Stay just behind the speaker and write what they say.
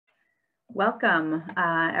Welcome,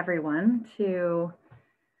 everyone, to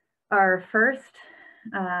our first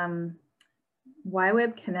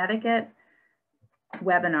YWIB-Connecticut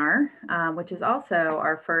webinar, which is also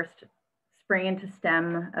our first Spring into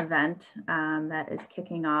STEM event that is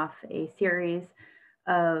kicking off a series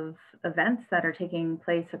of events that are taking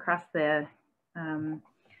place across the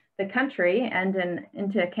country and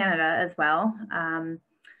into Canada as well.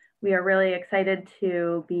 We are really excited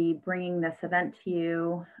to be bringing this event to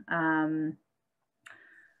you.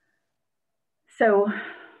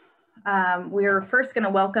 We are first going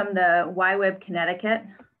to welcome the YWIB-Connecticut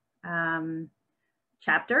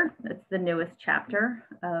chapter. It's the newest chapter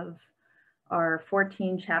of our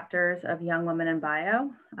 14 chapters of Young Women in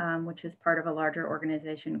Bio, which is part of a larger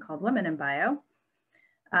organization called Women in Bio.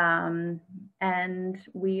 And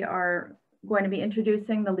we are going to be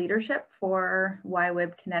introducing the leadership for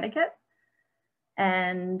YWIB-Connecticut,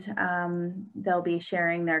 and they'll be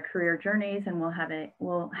sharing their career journeys, and we'll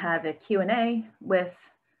have a Q&A with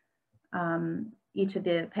each of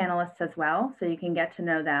the panelists as well, so you can get to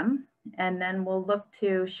know them. And then we'll look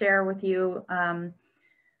to share with you an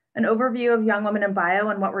overview of Young Women in Bio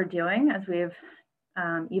and what we're doing, as we've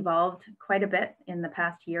evolved quite a bit in the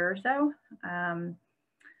past year or so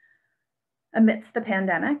amidst the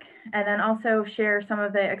pandemic, and then also share some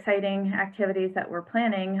of the exciting activities that we're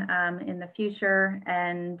planning in the future,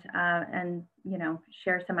 and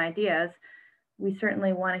share some ideas. We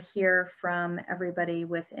certainly want to hear from everybody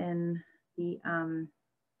within the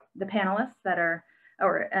panelists that are,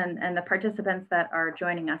 and the participants that are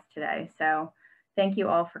joining us today. So thank you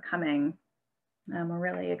all for coming. We're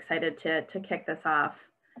really excited to kick this off.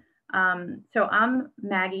 So I'm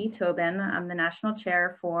Maggie Tobin. I'm the National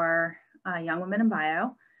Chair for Young Women in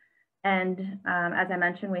Bio. And as I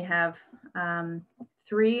mentioned, we have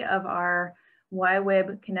 3 of our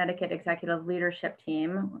YWIB-Connecticut Executive Leadership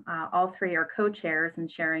Team. All 3 are co-chairs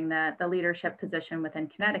and sharing the leadership position within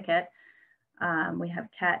Connecticut. We have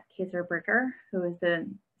Kat Kaiser-Bricker, who is the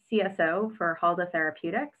CSO for Halda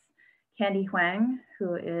Therapeutics, Candy Huang,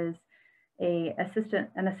 who is an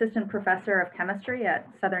assistant professor of chemistry at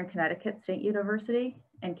Southern Connecticut State University,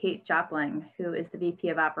 and Kate Jopling, who is the VP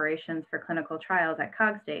of Operations for Clinical Trials at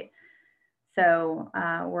Cogstate. So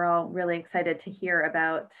we're all really excited to hear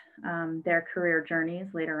about their career journeys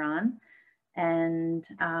later on, and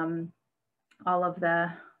all of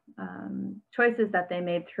the choices that they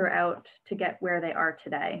made throughout to get where they are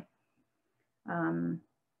today.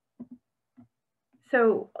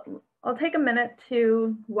 So I'll take a minute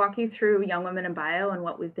to walk you through Young Women in Bio and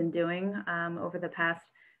what we've been doing over the past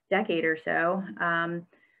decade or so.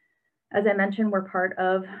 As I mentioned, we're part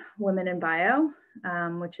of Women in Bio,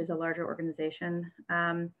 which is a larger organization.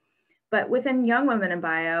 But within Young Women in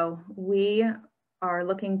Bio, we are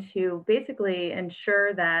looking to basically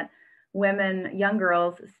ensure that women, young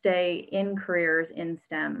girls, stay in careers in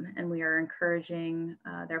STEM, and we are encouraging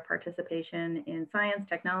their participation in science,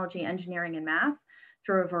 technology, engineering, and math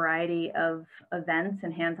through a variety of events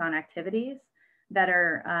and hands-on activities that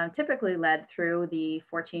are typically led through the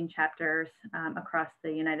 14 chapters across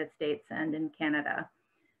the United States and in Canada.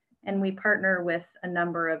 And we partner with a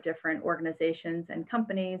number of different organizations and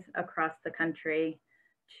companies across the country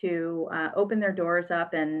to open their doors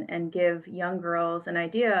up and give young girls an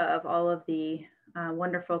idea of all of the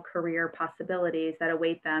wonderful career possibilities that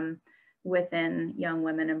await them within Young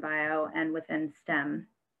Women in Bio and within STEM.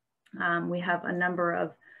 We have a number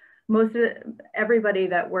of everybody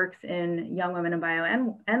that works in Young Women in Bio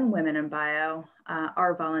and Women in Bio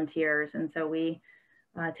are volunteers. And so we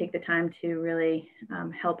take the time to really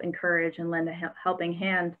help encourage and lend a helping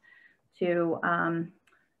hand to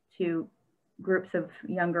groups of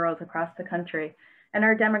young girls across the country. And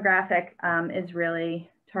our demographic is really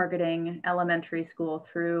targeting elementary school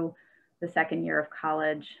through the second year of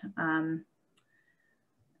college.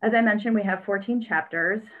 As I mentioned, we have 14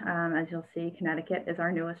 chapters. As you'll see, Connecticut is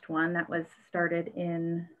our newest one that was started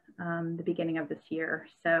in the beginning of this year.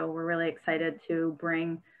 So we're really excited to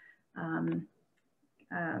bring and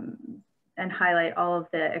highlight all of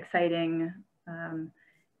the exciting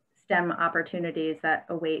STEM opportunities that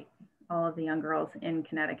await all of the young girls in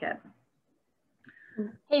Connecticut.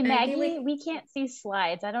 Hey, Maggie, we can't see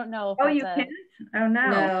slides. I don't know if oh, you can't? Oh,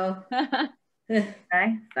 no. No.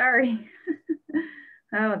 Okay, sorry.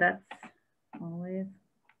 Oh, that's always,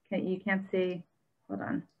 okay, you can't see, hold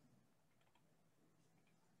on.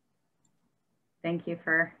 Thank you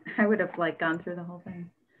for, I would have gone through the whole thing.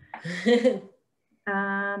 Okay.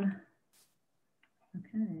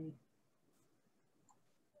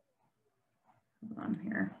 Hold on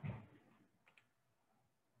here.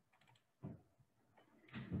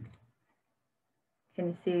 Can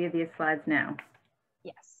you see these slides now?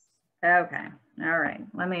 Yes. Okay, all right.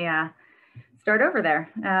 Let me start over there.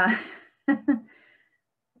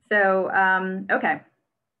 Okay,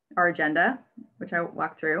 our agenda, which I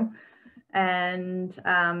walked through, and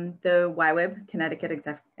the YWIB-Connecticut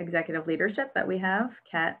executive leadership that we have,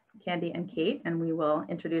 Kat, Candy, and Kate, and we will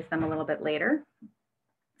introduce them a little bit later.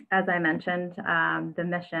 As I mentioned, the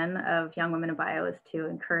mission of Young Women in Bio is to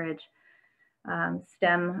encourage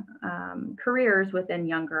STEM careers within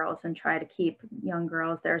young girls and try to keep young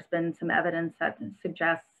girls. There's been some evidence that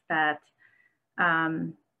suggests that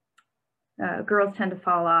girls tend to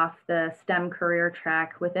fall off the STEM career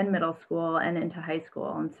track within middle school and into high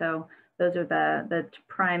school. And so those are the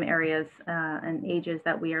prime areas and ages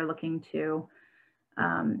that we are looking to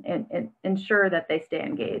ensure that they stay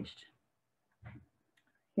engaged.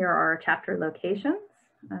 Here are our chapter locations,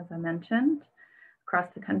 as I mentioned,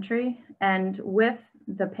 across the country. And with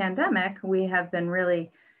the pandemic, we have been really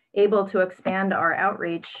able to expand our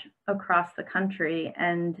outreach across the country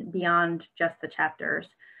and beyond just the chapters,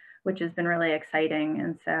 which has been really exciting.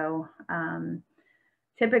 And so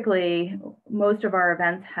typically, most of our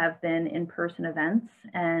events have been in-person events,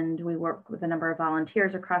 and we work with a number of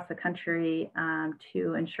volunteers across the country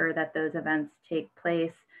to ensure that those events take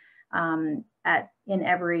place in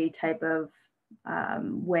every type of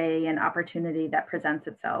way and opportunity that presents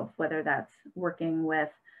itself, whether that's working with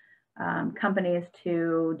companies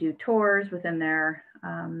to do tours within their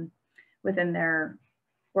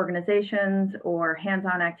organizations, or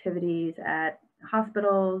hands-on activities at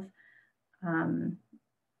hospitals,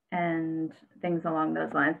 and things along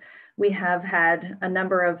those lines. We have had a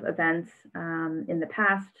number of events in the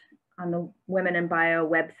past on the Women in Bio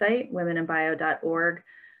website, womeninbio.org.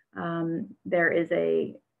 There is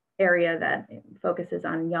a area that focuses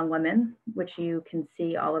on young women, which you can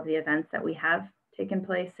see all of the events that we have taken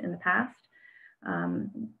place in the past.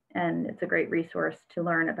 And it's a great resource to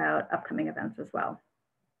learn about upcoming events as well.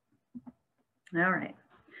 All right.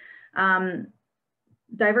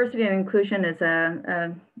 Diversity and inclusion is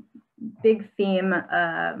a big theme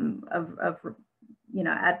at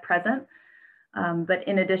present. But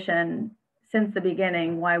in addition, since the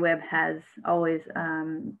beginning, YWIB has always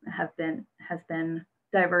has been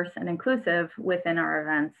diverse and inclusive within our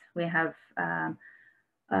events. We have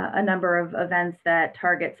a number of events that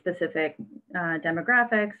target specific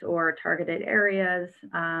demographics or targeted areas,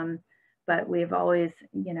 but we've always,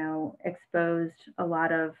 exposed a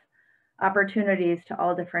lot of opportunities to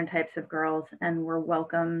all different types of girls, and we're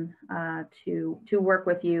welcome to work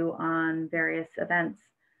with you on various events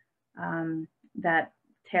that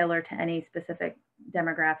tailor to any specific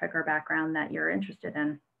demographic or background that you're interested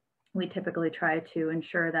in. We typically try to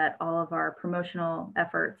ensure that all of our promotional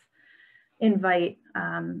efforts invite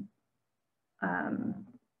a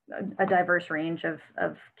diverse range of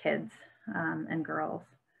kids and girls.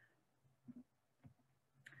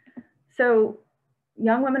 So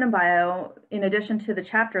Young Women in Bio, in addition to the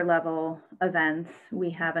chapter level events, we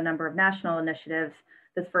have a number of national initiatives.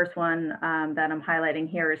 This first one that I'm highlighting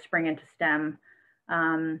here is Spring into STEM,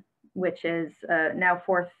 which is now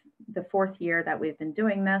the fourth year that we've been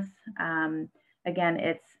doing this.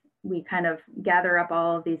 Again, we kind of gather up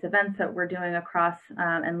all of these events that we're doing across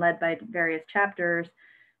and led by various chapters,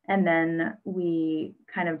 and then we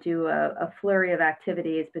kind of do a flurry of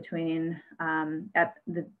activities between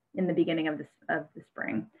in the beginning of the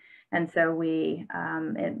spring. And so we,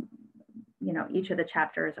 each of the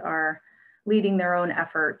chapters are leading their own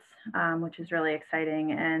efforts, which is really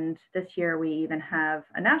exciting. And this year we even have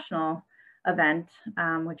a national event,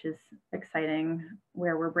 which is exciting,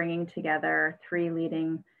 where we're bringing together 3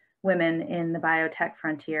 leading women in the biotech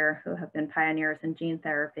frontier who have been pioneers in gene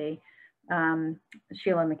therapy.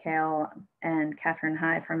 Sheila McHale and Catherine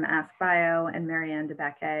High from Ask Bio, and Marianne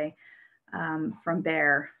DeBacquet from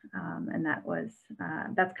Bayer, and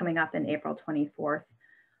that's coming up in April 24th.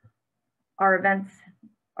 Our events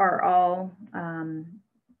are all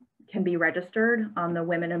can be registered on the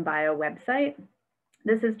Women in Bio website.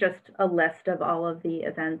 This is just a list of all of the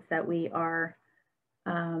events that we are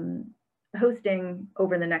hosting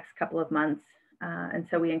over the next couple of months. And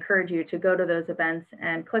so we encourage you to go to those events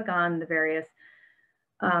and click on the various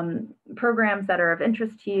programs that are of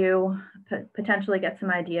interest to you, potentially get some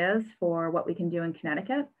ideas for what we can do in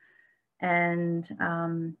Connecticut, and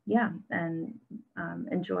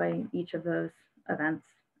enjoy each of those events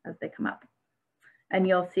as they come up. And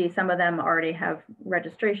you'll see some of them already have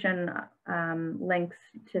registration links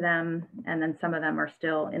to them, and then some of them are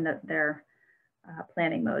still in their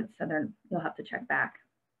planning mode, so you'll have to check back.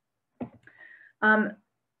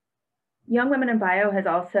 Young Women in Bio has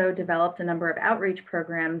also developed a number of outreach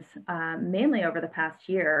programs, mainly over the past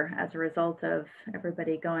year. As a result of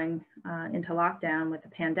everybody going into lockdown with the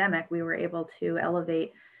pandemic, we were able to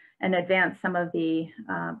elevate and advance some of the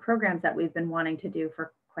programs that we've been wanting to do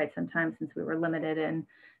for quite some time, since we were limited in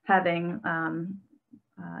having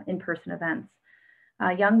in-person events.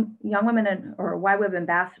 Young Women or YWIB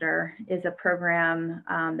Ambassador is a program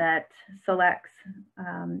that selects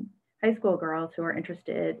high school girls who are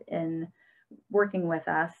interested in working with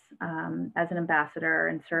us as an ambassador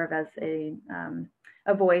and serve as a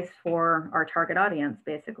voice for our target audience,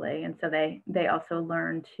 basically. And so they also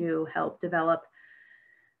learn to help develop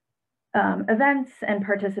events and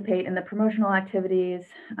participate in the promotional activities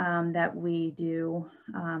that we do,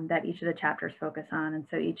 that each of the chapters focus on. And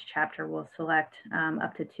so each chapter will select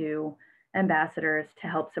up to 2 ambassadors to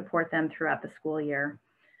help support them throughout the school year.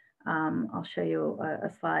 I'll show you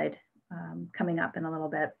a slide coming up in a little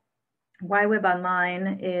bit. YWIB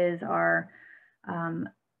Online is our,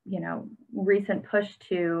 recent push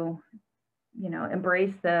to,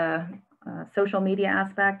 embrace the social media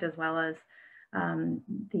aspect, as well as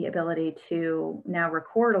the ability to now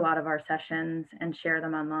record a lot of our sessions and share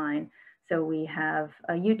them online. So we have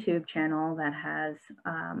a YouTube channel that has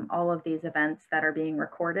all of these events that are being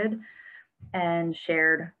recorded and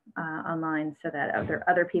shared online, so that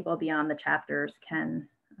other people beyond the chapters can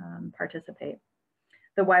participate.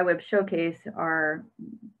 The YWIB Showcase are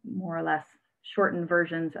more or less shortened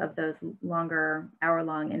versions of those longer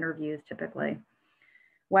hour-long interviews typically.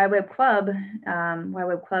 YWIB Clubs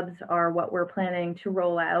are what we're planning to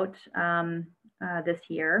roll out this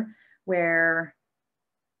year, where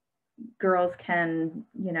girls can,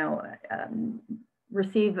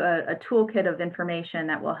 receive a toolkit of information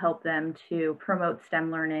that will help them to promote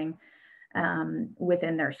STEM learning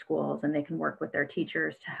within their schools, and they can work with their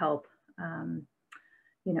teachers to help,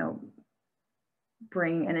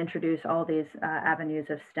 bring and introduce all these avenues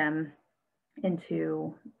of STEM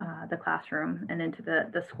into the classroom and into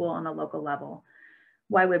the school on a local level.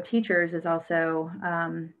 YWIB Teachers is also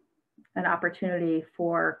an opportunity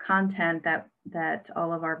for content that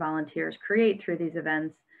all of our volunteers create through these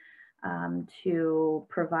events to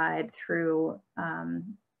provide through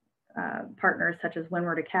partners such as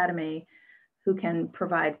Windward Academy, who can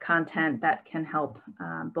provide content that can help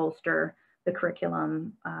bolster the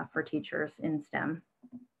curriculum for teachers in STEM.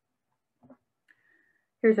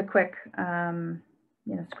 Here's a quick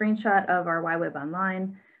screenshot of our YWIB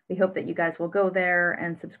Online. We hope that you guys will go there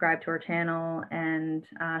and subscribe to our channel and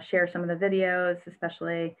share some of the videos,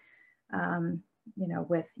 especially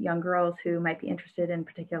with young girls who might be interested in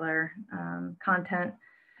particular content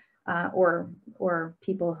or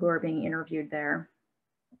people who are being interviewed there.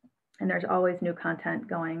 And there's always new content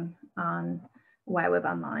going on YWIB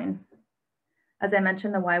Online. As I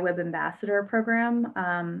mentioned, the YWIB Ambassador Program,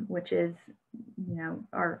 which is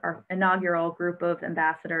our inaugural group of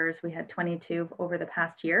ambassadors. We had 22 over the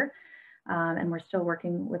past year, and we're still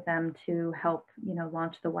working with them to help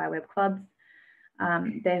launch the YWIB clubs.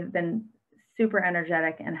 They've been super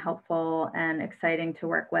energetic and helpful and exciting to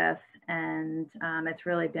work with, and it's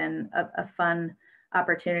really been a fun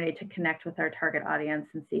opportunity to connect with our target audience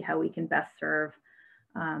and see how we can best serve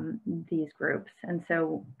these groups. And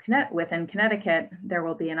so within Connecticut, there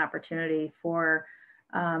will be an opportunity for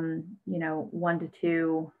 1 to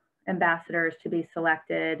 2 ambassadors to be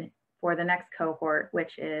selected for the next cohort,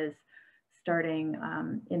 which is starting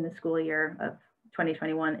in the school year of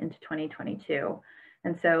 2021 into 2022.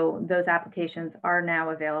 And so those applications are now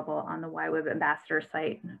available on the YWIB Ambassador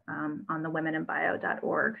site on the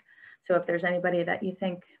womeninbio.org. So if there's anybody that you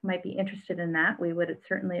think might be interested in that, we would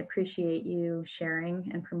certainly appreciate you sharing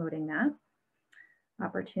and promoting that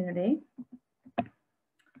opportunity.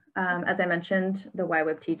 As I mentioned, the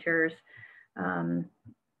YWIB Teachers,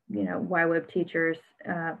 YWIB Teachers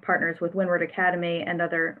partners with Windward Academy and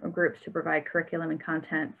other groups to provide curriculum and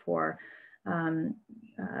content for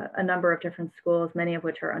a number of different schools, many of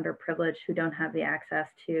which are underprivileged, who don't have the access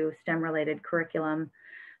to STEM-related curriculum.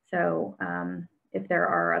 So if there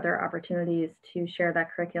are other opportunities to share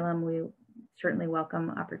that curriculum, we certainly welcome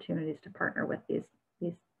opportunities to partner with these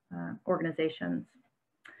organizations.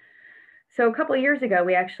 So a couple of years ago,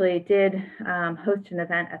 we actually did host an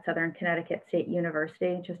event at Southern Connecticut State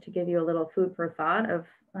University, just to give you a little food for thought of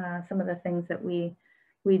some of the things that we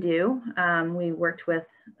do. We worked with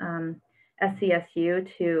SCSU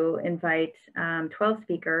to invite 12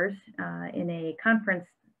 speakers in a conference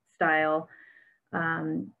style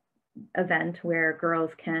event where girls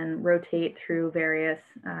can rotate through various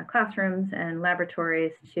classrooms and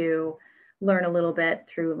laboratories to learn a little bit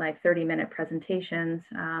through like 30-minute presentations.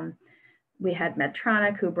 We had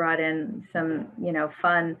Medtronic, who brought in some,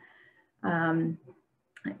 fun, hands-on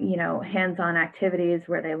activities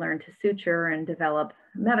where they learned to suture and develop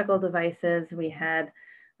medical devices. We had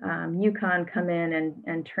UConn come in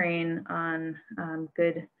and train on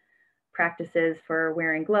good practices for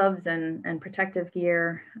wearing gloves and protective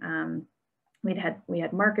gear. We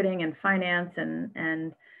had marketing and finance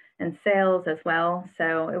and sales as well.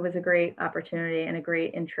 So it was a great opportunity and a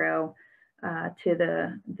great intro to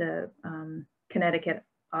the Connecticut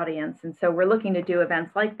audience. And so we're looking to do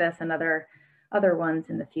events like this and other ones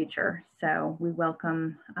in the future. So we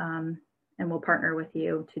welcome and we'll partner with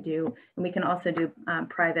you to do, and we can also do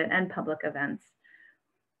private and public events.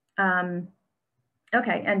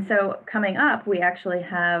 Okay, and so coming up, we actually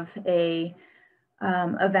have a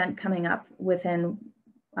event coming up within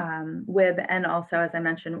YWIB, and also, as I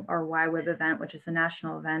mentioned, our YWIB event, which is a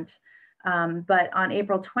national event. But on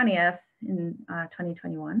April 20th in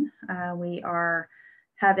 2021, we are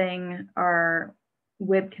having our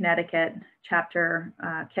YWIB-Connecticut chapter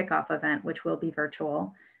kickoff event, which will be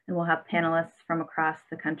virtual, and we'll have panelists from across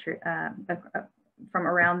the country, from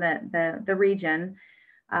around the region,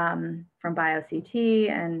 from BioCT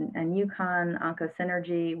and UConn,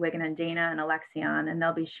 OncoSynergy, Wigan and Dana, and Alexion, and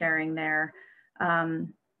they'll be sharing their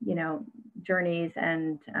journeys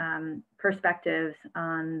and perspectives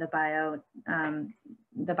on the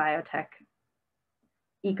biotech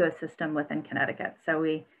ecosystem within Connecticut. So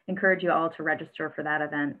we encourage you all to register for that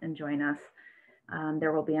event and join us.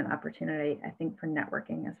 There will be an opportunity, I think, for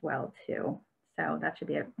networking as well too. So that should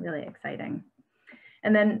be really exciting.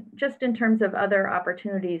 And then just in terms of other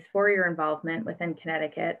opportunities for your involvement within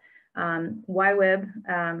Connecticut, YWIB,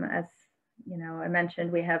 as I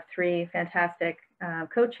mentioned, we have 3 fantastic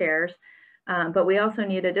co-chairs, but we also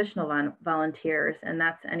need additional volunteers, and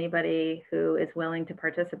that's anybody who is willing to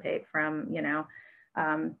participate, from young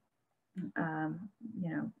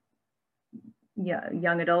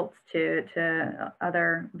adults to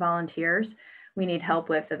other volunteers. We need help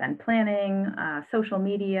with event planning, social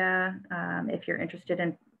media, if you're interested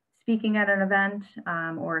in speaking at an event,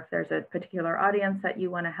 or if there's a particular audience that you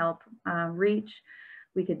want to help reach.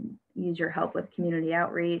 We could use your help with community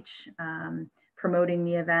outreach, promoting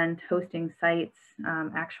the event, hosting sites,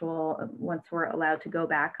 once we're allowed to go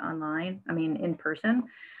back online, in person,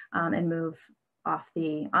 and move off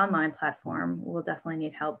the online platform. We'll definitely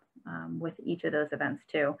need help with each of those events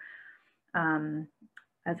too,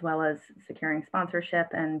 as well as securing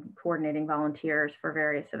sponsorship and coordinating volunteers for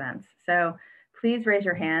various events. So please raise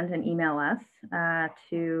your hand and email us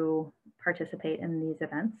to participate in these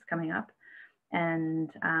events coming up. And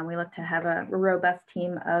we look to have a robust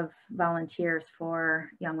team of volunteers for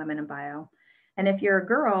Young Women in Bio. And if you're a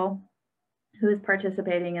girl who is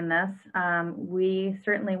participating in this, we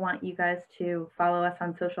certainly want you guys to follow us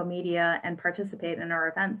on social media and participate in our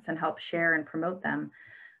events and help share and promote them.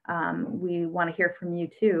 We want to hear from you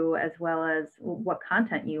too, as well as what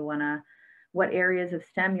content you what areas of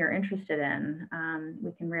STEM you're interested in.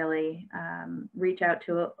 We can really reach out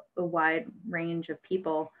to a wide range of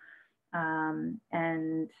people.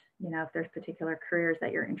 And if there's particular careers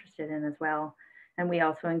that you're interested in as well. And we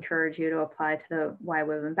also encourage you to apply to the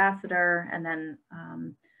YWIB Ambassador, and then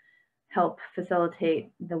help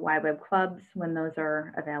facilitate the YWIB clubs when those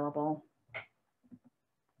are available.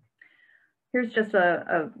 Here's just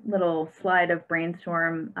a little slide of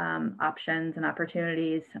brainstorm options and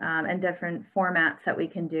opportunities, and different formats that we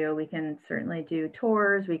can do. We can certainly do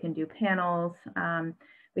tours, we can do panels,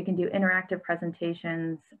 we can do interactive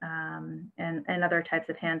presentations, and other types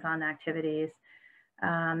of hands-on activities.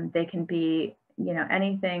 They can be,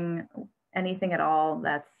 anything at all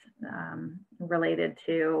that's related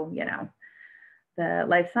to, the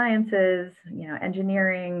life sciences,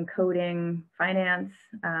 engineering, coding, finance,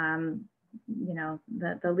 the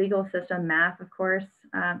legal system, math, of course.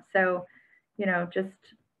 So,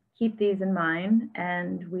 just keep these in mind,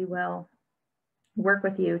 and we will work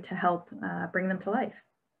with you to help bring them to life.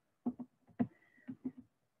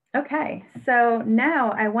 Okay, so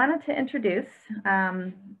now I wanted to introduce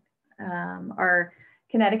our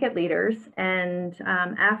Connecticut leaders, and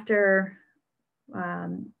after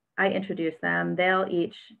I introduce them, they'll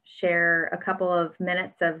each share a couple of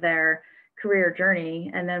minutes of their career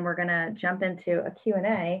journey, and then we're going to jump into a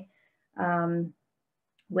Q&A,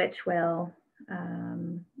 which will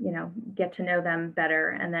get to know them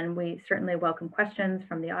better, and then we certainly welcome questions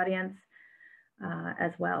from the audience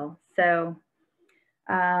as well. So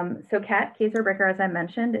Kat Kaiser-Bricker, as I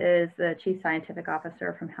mentioned, is the Chief Scientific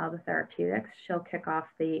Officer from Halda Therapeutics. She'll kick off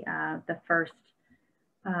the first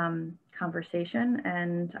conversation,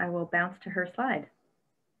 and I will bounce to her slide.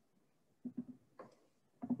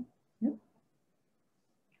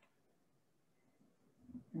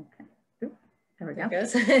 There we go.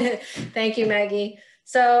 Thank you, Maggie.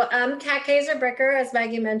 So I'm Kat Kaiser-Bricker, as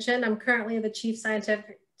Maggie mentioned. I'm currently the Chief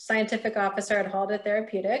Scientific Officer at Halda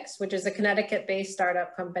Therapeutics, which is a Connecticut-based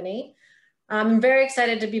startup company. I'm very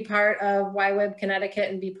excited to be part of YWIB-Connecticut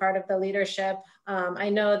and be part of the leadership. I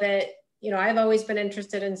know that, I've always been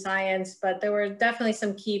interested in science, but there were definitely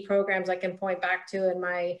some key programs I can point back to in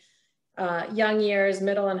my young years,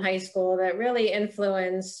 middle and high school, that really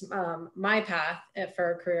influenced my path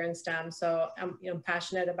for a career in STEM. So I'm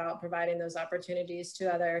passionate about providing those opportunities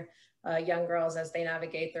to other young girls as they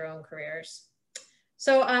navigate their own careers.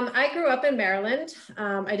 So I grew up in Maryland.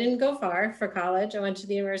 I didn't go far for college. I went to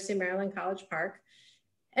the University of Maryland, College Park.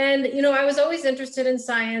 And, I was always interested in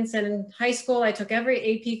science. And in high school, I took every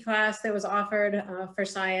AP class that was offered for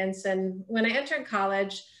science. And when I entered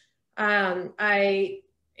college, I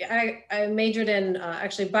majored in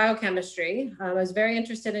actually biochemistry. I was very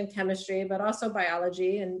interested in chemistry, but also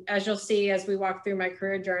biology. And as you'll see, as we walk through my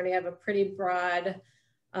career journey, I have a pretty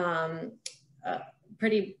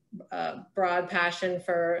broad passion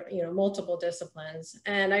for multiple disciplines,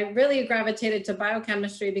 and I really gravitated to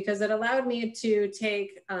biochemistry because it allowed me to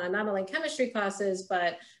take not only chemistry classes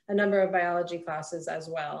but a number of biology classes as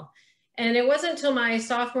well. And it wasn't until my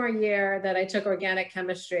sophomore year that I took organic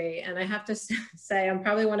chemistry, and I have to say I'm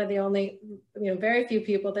probably one of the only very few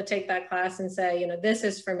people to take that class and say this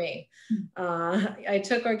is for me. I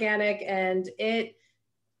took organic, and it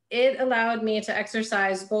allowed me to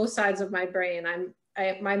exercise both sides of my brain.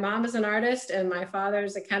 My mom is an artist and my father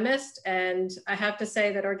is a chemist. And I have to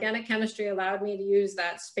say that organic chemistry allowed me to use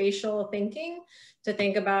that spatial thinking to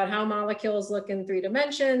think about how molecules look in 3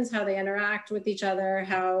 dimensions, how they interact with each other,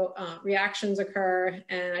 how reactions occur.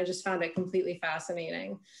 And I just found it completely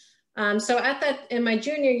fascinating. So in my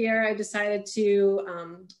junior year, I decided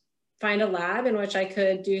to find a lab in which I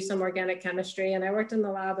could do some organic chemistry. And I worked in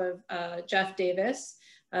the lab of Jeff Davis,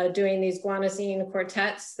 doing these guanosine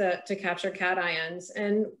quartets to capture cations.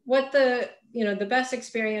 And what the best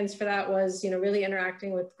experience for that was, really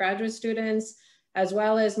interacting with graduate students as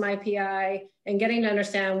well as my PI and getting to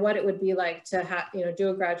understand what it would be like to do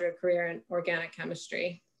a graduate career in organic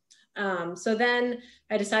chemistry. So then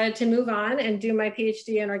I decided to move on and do my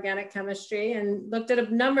PhD in organic chemistry and looked at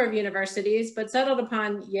a number of universities, but settled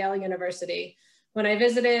upon Yale University. When I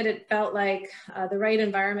visited, it felt like the right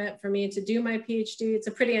environment for me to do my PhD. It's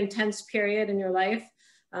a pretty intense period in your life,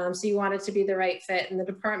 so you want it to be the right fit. And the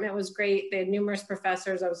department was great. They had numerous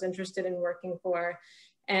professors I was interested in working for.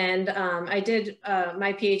 And I did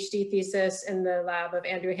my PhD thesis in the lab of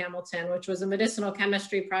Andrew Hamilton, which was a medicinal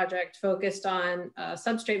chemistry project focused on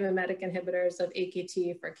substrate mimetic inhibitors of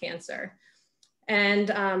AKT for cancer. And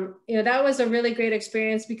that was a really great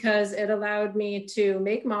experience because it allowed me to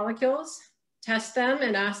make molecules, test them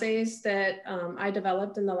in assays that I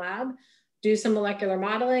developed in the lab, do some molecular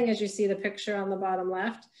modeling, as you see the picture on the bottom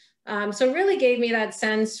left. So it really gave me that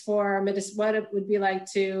sense for what it would be like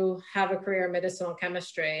to have a career in medicinal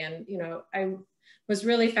chemistry. And I was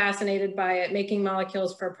really fascinated by it, making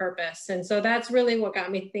molecules for a purpose. And so that's really what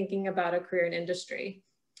got me thinking about a career in industry.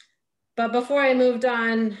 But before I moved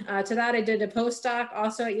on to that, I did a postdoc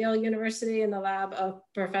also at Yale University in the lab of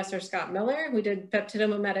Professor Scott Miller, who did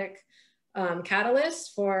peptidomimetic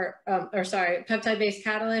catalyst for, peptide-based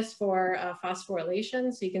catalyst for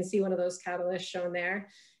phosphorylation. So you can see one of those catalysts shown there.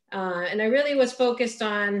 And I really was focused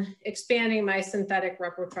on expanding my synthetic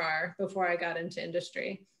repertoire before I got into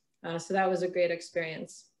industry. So that was a great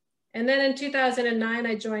experience. And then in 2009,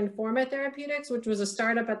 I joined Forma Therapeutics, which was a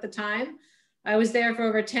startup at the time. I was there for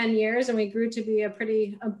over 10 years and we grew to be a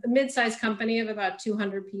mid-sized company of about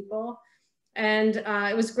 200 people. And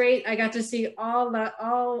it was great. I got to see all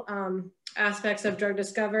aspects of drug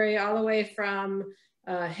discovery, all the way from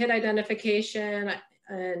hit identification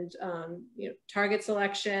and target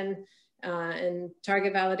selection and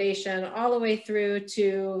target validation, all the way through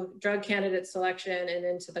to drug candidate selection and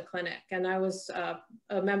into the clinic. And I was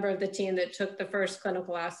a member of the team that took the first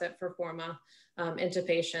clinical asset for Forma into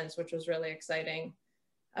patients, which was really exciting.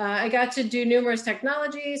 I got to do numerous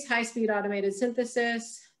technologies, high-speed automated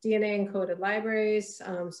synthesis, DNA encoded libraries,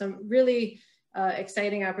 some really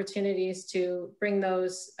exciting opportunities to bring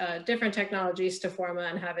those different technologies to Forma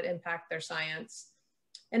and have it impact their science.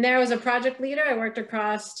 And there I was a project leader. I worked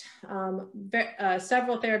across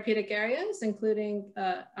several therapeutic areas, including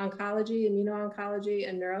oncology, immuno-oncology,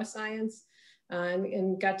 and neuroscience,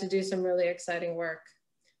 and got to do some really exciting work.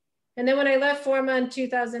 And then when I left Forma in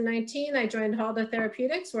 2019, I joined Halda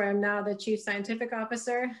Therapeutics, where I'm now the Chief Scientific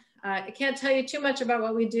Officer. I can't tell you too much about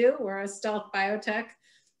what we do. We're a stealth biotech,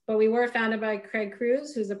 but we were founded by Craig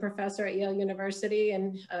Cruz, who's a professor at Yale University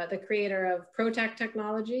and the creator of PROTAC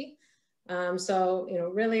technology.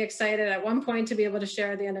 So, really excited at one point to be able to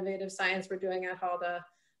share the innovative science we're doing at HALDA.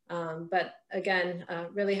 But again,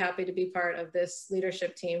 really happy to be part of this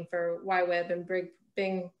leadership team for YWIB and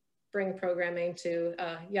bring programming to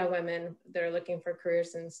young women that are looking for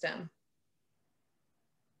careers in STEM.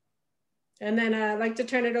 And then I'd like to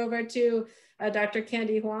turn it over to Dr.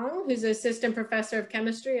 Candy Huang, who's Assistant Professor of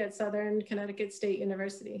Chemistry at Southern Connecticut State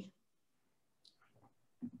University.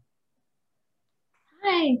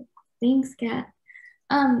 Hi, thanks, Kat.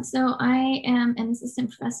 So I am an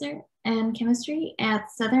assistant professor in chemistry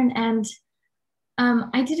at Southern, and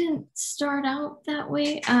I didn't start out that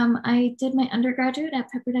way. I did my undergraduate at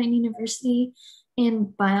Pepperdine University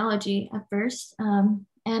in biology at first,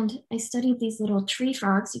 and I studied these little tree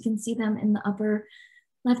frogs. You can see them in the upper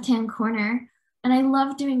left-hand corner, and I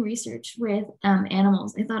love doing research with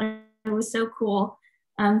animals. I thought it was so cool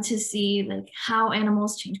to see like how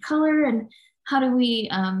animals change color and how do we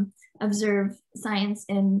observe science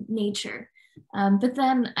in nature. But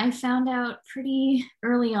then I found out pretty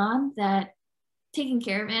early on that taking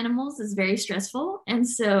care of animals is very stressful. And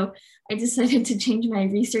so I decided to change my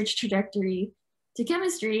research trajectory to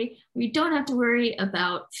chemistry. We don't have to worry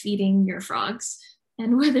about feeding your frogs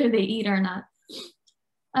and whether they eat or not.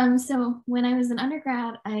 So when I was an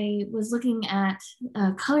undergrad, I was looking at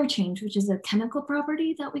color change, which is a chemical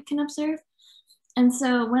property that we can observe. And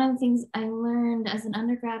so one of the things I learned as an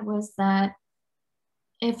undergrad was that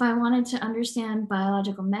if I wanted to understand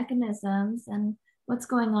biological mechanisms and what's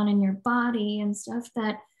going on in your body and stuff,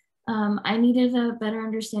 that I needed a better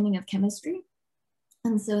understanding of chemistry.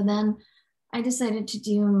 And so then I decided to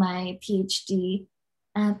do my PhD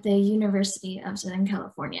at the University of Southern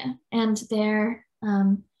California. And there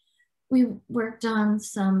we worked on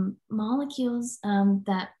some molecules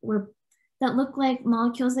that look like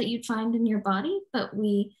molecules that you'd find in your body, but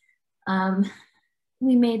we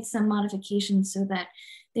made some modifications so that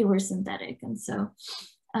they were synthetic. And so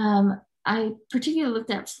I particularly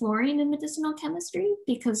looked at fluorine in medicinal chemistry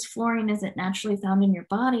because fluorine isn't naturally found in your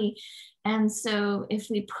body. And so if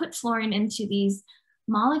we put fluorine into these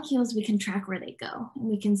molecules, we can track where they go. And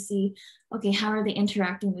we can see, okay, how are they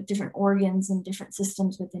interacting with different organs and different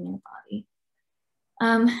systems within your body?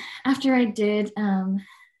 After I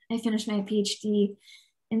finished my PhD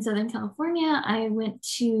in Southern California, I went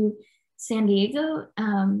to San Diego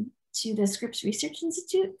to the Scripps Research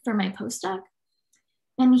Institute for my postdoc.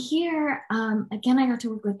 And here, again, I got to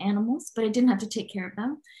work with animals, but I didn't have to take care of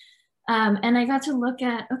them. And I got to look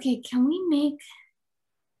at, okay, can we make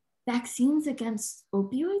vaccines against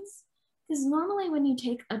opioids? Because normally when you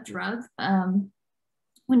take a drug,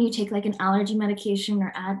 when you take like an allergy medication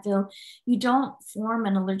or Advil, you don't form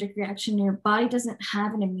an allergic reaction. Your body doesn't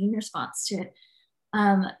have an immune response to it.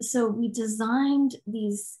 So we designed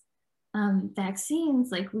these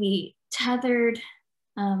vaccines, like we tethered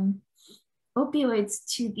opioids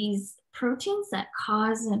to these proteins that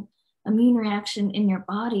cause an immune reaction in your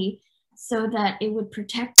body so that it would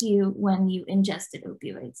protect you when you ingested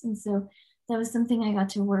opioids. And so that was something I got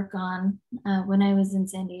to work on when I was in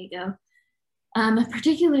San Diego.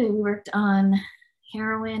 Particularly, we worked on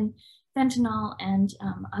heroin, fentanyl, and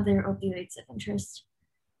other opioids of interest.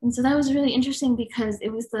 And so that was really interesting because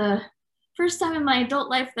it was the first time in my adult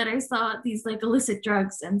life that I saw these like illicit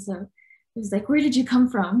drugs. And so it was like, where did you come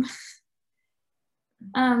from?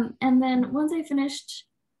 And then once I finished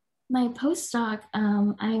my postdoc,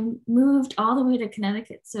 I moved all the way to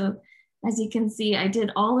Connecticut. So as you can see, I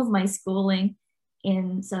did all of my schooling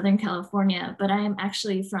in Southern California, but I am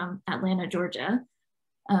actually from Atlanta, Georgia.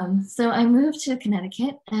 So I moved to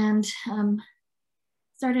Connecticut and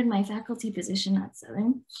started my faculty position at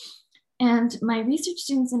Southern. And my research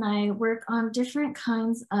students and I work on different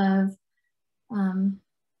kinds of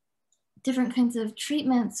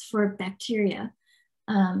treatments for bacteria.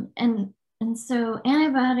 And so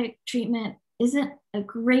antibiotic treatment isn't a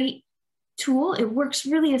great tool. It works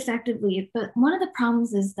really effectively, but one of the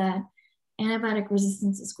problems is that antibiotic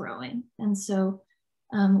resistance is growing. And so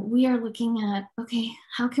we are looking at, okay,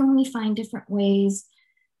 how can we find different ways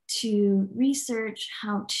to research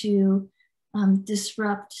how to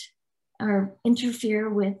disrupt or interfere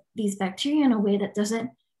with these bacteria in a way that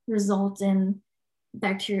doesn't result in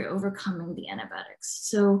bacteria overcoming the antibiotics.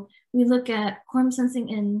 So we look at quorum sensing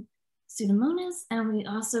in Pseudomonas, and we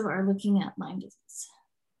also are looking at Lyme disease.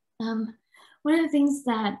 One of the things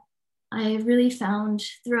that I really found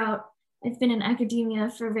throughout, I've been in academia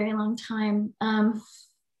for a very long time.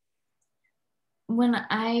 When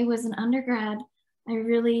I was an undergrad, I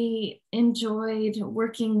really enjoyed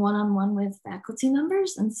working one-on-one with faculty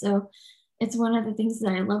members. And so it's one of the things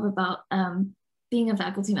that I love about being a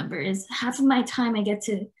faculty member is half of my time I get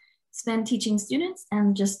to spend teaching students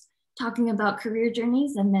and just talking about career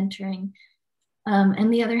journeys and mentoring.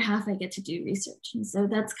 And the other half I get to do research. And so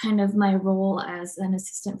that's kind of my role as an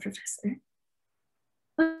assistant professor.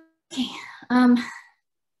 Okay,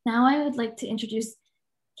 now I would like to introduce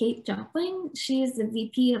Kate Jopling. She is the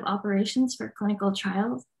VP of Operations for Clinical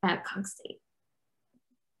Trials at Cogstate.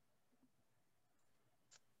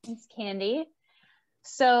 Thanks, Candy.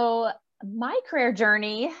 So my career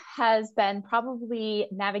journey has been probably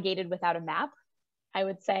navigated without a map, I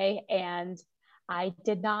would say, and I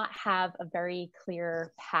did not have a very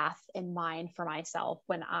clear path in mind for myself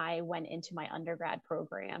when I went into my undergrad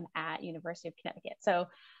program at University of Connecticut. So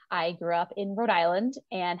I grew up in Rhode Island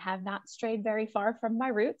and have not strayed very far from my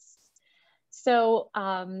roots. So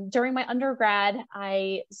during my undergrad,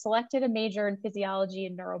 I selected a major in physiology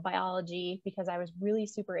and neurobiology because I was really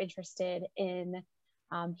super interested in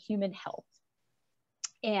human health.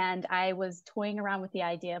 And I was toying around with the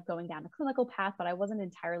idea of going down a clinical path, but I wasn't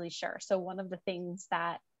entirely sure. So one of the things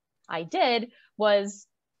that I did was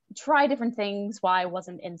try different things while I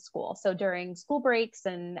wasn't in school. So during school breaks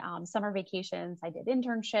and summer vacations, I did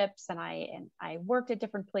internships and I worked at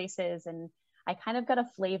different places, and I kind of got a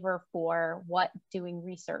flavor for what doing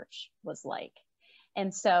research was like.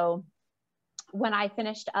 And so when I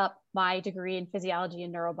finished up my degree in physiology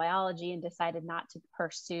and neurobiology and decided not to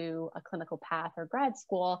pursue a clinical path or grad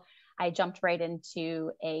school, I jumped right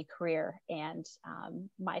into a career. And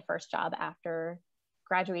my first job after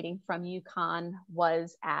graduating from UConn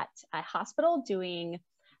was at a hospital doing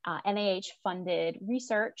NIH-funded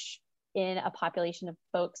research in a population of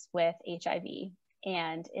folks with HIV.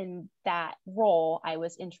 And in that role, I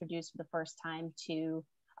was introduced for the first time to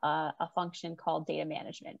a function called data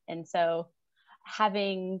management. And so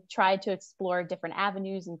having tried to explore different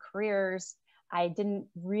avenues and careers, I didn't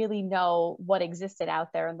really know what existed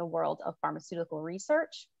out there in the world of pharmaceutical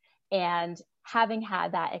research. And having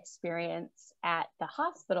had that experience at the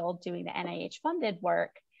hospital doing the NIH-funded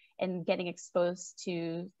work and getting exposed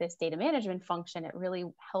to this data management function, it really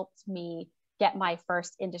helped me get my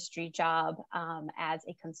first industry job as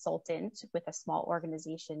a consultant with a small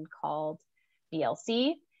organization called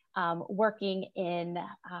VLC, working in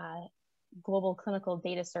global clinical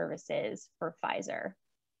data services for Pfizer.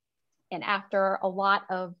 And after a lot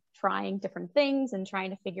of trying different things and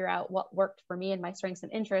trying to figure out what worked for me and my strengths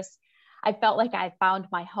and interests, I felt like I found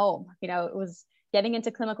my home. You know, it was getting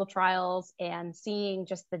into clinical trials and seeing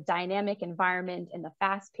just the dynamic environment and the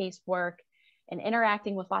fast-paced work and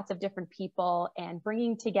interacting with lots of different people and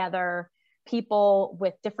bringing together people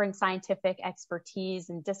with different scientific expertise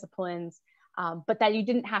and disciplines, but that you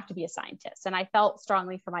didn't have to be a scientist. And I felt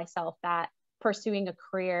strongly for myself that pursuing a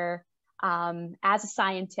career as a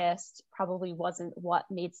scientist probably wasn't what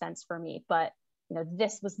made sense for me, but you know,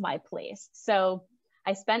 this was my place. So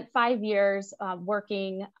I spent 5 years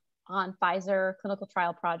working on Pfizer clinical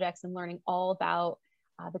trial projects and learning all about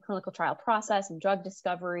the clinical trial process and drug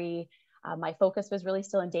discovery. My focus was really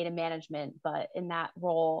still in data management, but in that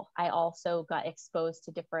role, I also got exposed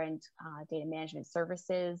to different data management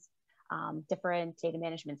services, different data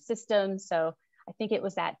management systems. So I think it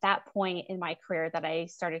was at that point in my career that I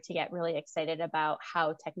started to get really excited about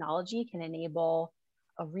how technology can enable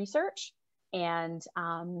a research, and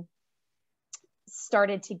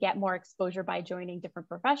started to get more exposure by joining different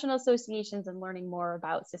professional associations and learning more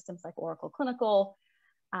about systems like Oracle Clinical,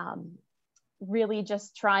 really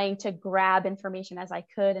just trying to grab information as I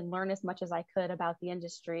could and learn as much as I could about the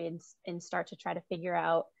industry and start to try to figure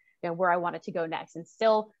out, you know, where I wanted to go next, and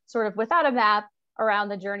still sort of without a map around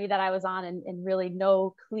the journey that I was on, and really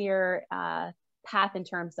no clear path in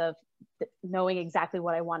terms of knowing exactly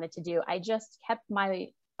what I wanted to do. I just kept my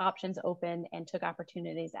options open and took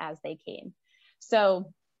opportunities as they came.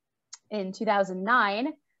 So in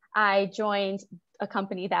 2009, I joined a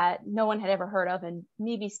company that no one had ever heard of and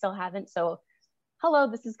maybe still haven't. So hello,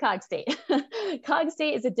 this is Cogstate.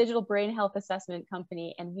 Cogstate is a digital brain health assessment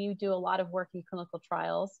company, and we do a lot of work in clinical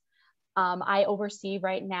trials. I oversee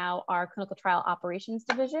right now our clinical trial operations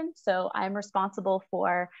division. So I'm responsible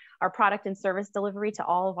for our product and service delivery to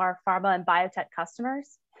all of our pharma and biotech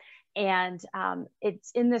customers. And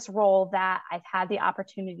it's in this role that I've had the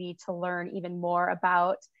opportunity to learn even more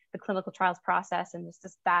about the clinical trials process and just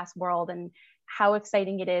this vast world and how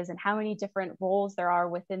exciting it is and how many different roles there are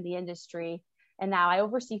within the industry. And now I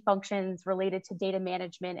oversee functions related to data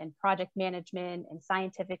management and project management and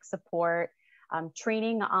scientific support,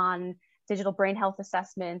 training on digital brain health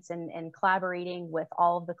assessments, and collaborating with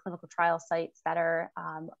all of the clinical trial sites that are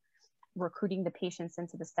recruiting the patients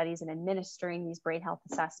into the studies and administering these brain health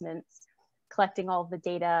assessments, collecting all of the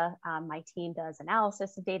data. My team does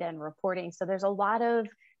analysis of data and reporting. So there's a lot of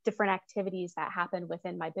different activities that happen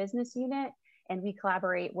within my business unit. And we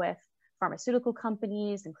collaborate with pharmaceutical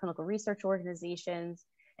companies and clinical research organizations.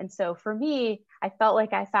 And so for me, I felt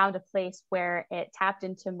like I found a place where it tapped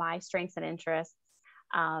into my strengths and interests,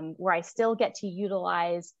 where I still get to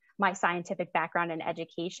utilize my scientific background in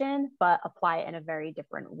education, but apply it in a very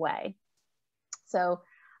different way. So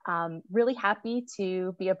really happy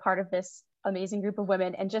to be a part of this amazing group of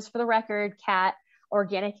women. And just for the record, Kat,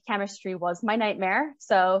 organic chemistry was my nightmare.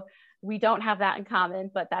 So we don't have that in common,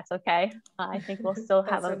 but that's okay. I think we'll still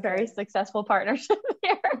have a very successful partnership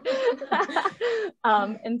here.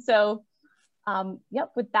 And so,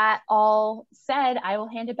 yep, with that all said, I will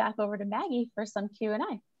hand it back over to Maggie for some Q&A.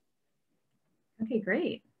 Okay,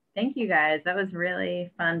 great. Thank you guys. That was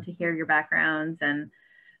really fun to hear your backgrounds, and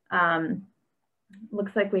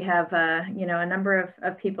looks like we have you know, a number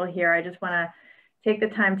of people here. I just want to take the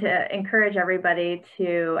time to encourage everybody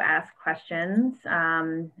to ask questions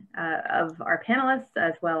of our panelists,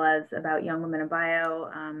 as well as about Young Women in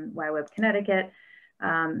Bio, YWIB-Connecticut,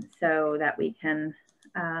 so that we can,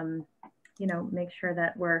 you know, make sure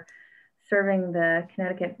that we're serving the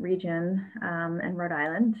Connecticut region and Rhode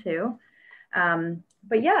Island too.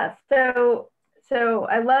 But yeah, so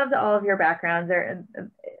I loved all of your backgrounds.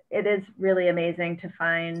 It is really amazing to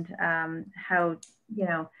find how, you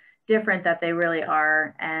know, different that they really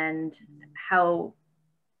are, and how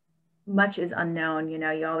much is unknown. You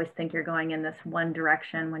know, you always think you're going in this one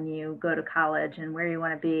direction when you go to college and where you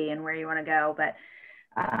want to be and where you want to go. But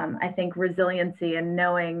I think resiliency and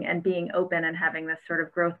knowing and being open and having this sort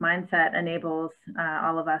of growth mindset enables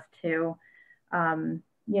all of us to,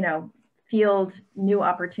 you know, field new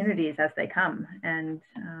opportunities as they come. And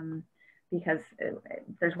because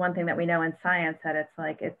there's one thing that we know in science, that it's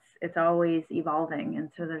like it's always evolving, and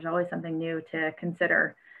so there's always something new to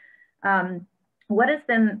consider. What has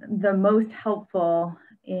been the most helpful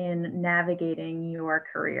in navigating your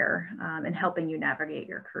career, and helping you navigate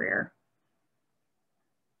your career?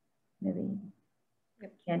 Maybe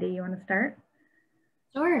Candy, you want to start?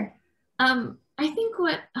 Sure. I think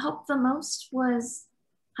what helped the most was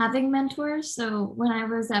having mentors. So when I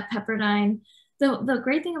was at Pepperdine, the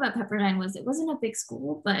great thing about Pepperdine was it wasn't a big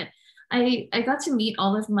school, but I got to meet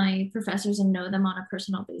all of my professors and know them on a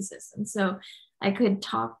personal basis. And so I could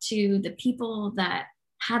talk to the people that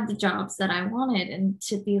had the jobs that I wanted, and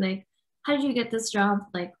to be like, how did you get this job?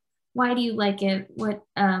 Like, why do you like it? What,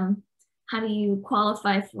 how do you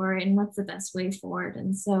qualify for it? And what's the best way forward?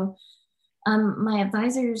 And so my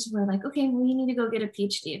advisors were like, okay, well, you need to go get a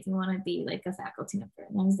PhD if you want to be like a faculty member.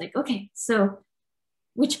 And I was like, okay, so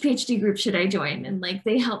which PhD group should I join? And like,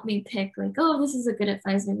 they helped me pick like, oh, this is a good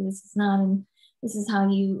advisor, this is not, and this is how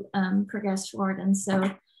you progress forward. And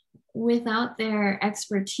so without their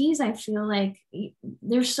expertise, I feel like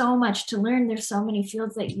there's so much to learn. There's so many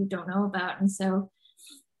fields that you don't know about. And so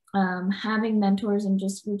having mentors and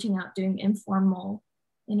just reaching out, doing informal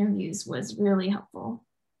interviews was really helpful.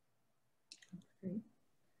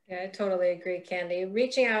 Yeah, I totally agree, Candy.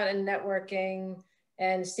 Reaching out and networking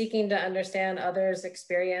and seeking to understand others'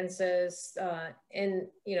 experiences in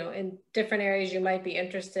different areas you might be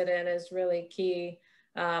interested in is really key.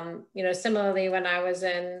 Similarly, when I was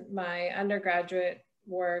in my undergraduate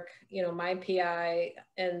work, my PI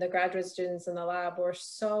and the graduate students in the lab were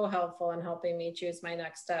so helpful in helping me choose my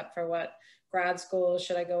next step for what grad school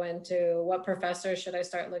should I go into, what professors should I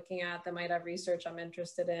start looking at that might have research I'm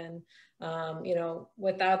interested in.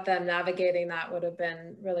 Without them, navigating that would have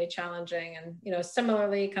been really challenging. And,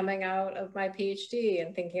 similarly, coming out of my PhD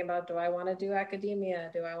and thinking about, do I want to do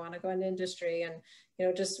academia? Do I want to go into industry?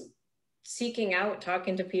 And, just seeking out,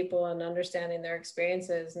 talking to people and understanding their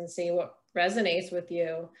experiences and see what resonates with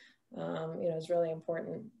you, is really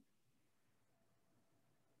important.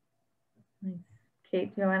 Nice.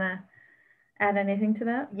 Kate, do you want to add anything to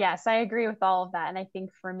that? Yes, I agree with all of that. And I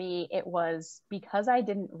think for me, it was because I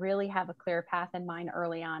didn't really have a clear path in mind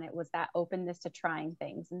early on. It was that openness to trying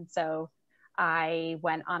things. And so I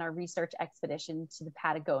went on a research expedition to the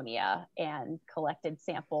Patagonia and collected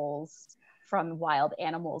samples from wild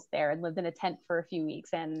animals there and lived in a tent for a few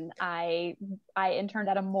weeks. And I interned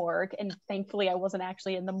at a morgue, and thankfully I wasn't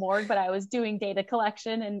actually in the morgue, but I was doing data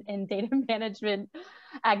collection and data management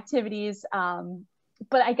activities.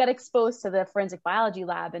 But I got exposed to the forensic biology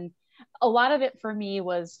lab, and a lot of it for me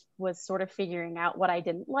was sort of figuring out what I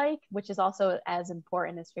didn't like, which is also as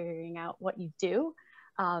important as figuring out what you do,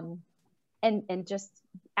 and just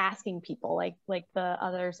asking people, like the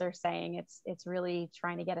others are saying, it's really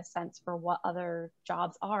trying to get a sense for what other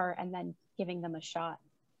jobs are and then giving them a shot.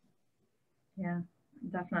 Yeah,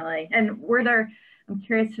 definitely. And I'm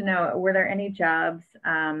curious to know, were there any jobs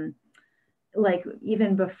like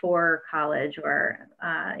even before college or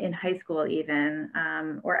in high school even,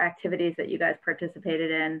 or activities that you guys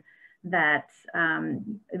participated in that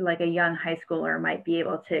like a young high schooler might be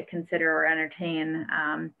able to consider or entertain,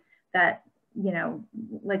 that, you know,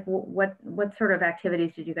 like what sort of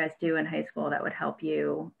activities did you guys do in high school that would help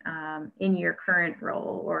you in your current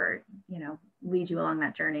role, or, you know, lead you along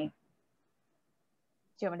that journey?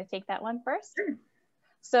 Do you want me to take that one first? Sure.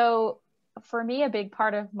 So for me, a big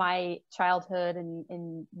part of my childhood and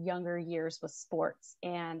in younger years was sports.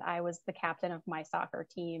 And I was the captain of my soccer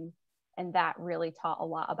team. And that really taught a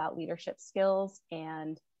lot about leadership skills.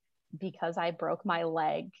 And because I broke my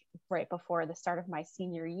leg right before the start of my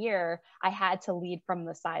senior year, I had to lead from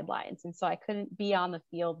the sidelines. And so I couldn't be on the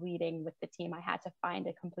field leading with the team. I had to find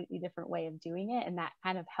a completely different way of doing it. And that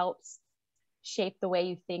kind of helps shape the way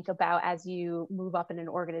you think about as you move up in an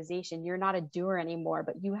organization. You're not a doer anymore,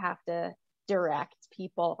 but you have to direct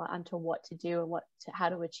people onto what to do and how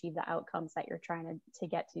to achieve the outcomes that you're trying to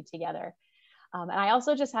get to together. And I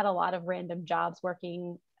also just had a lot of random jobs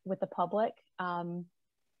working with the public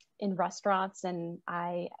in restaurants. And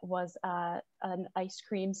I was an ice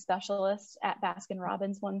cream specialist at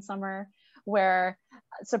Baskin-Robbins one summer, where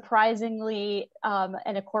surprisingly,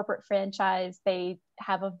 in a corporate franchise, they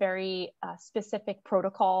have a very specific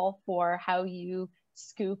protocol for how you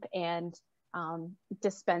scoop and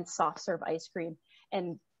dispense soft serve ice cream.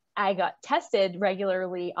 And I got tested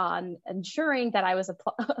regularly on ensuring that I was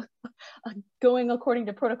going according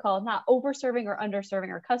to protocol, not over serving or under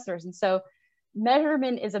serving our customers. And so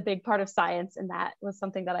measurement is a big part of science. And that was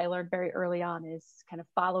something that I learned very early on, is kind of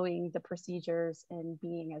following the procedures and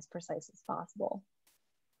being as precise as possible.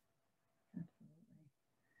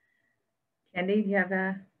 Candy, do you have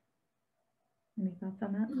any thoughts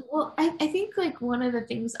on that? Well, I think like one of the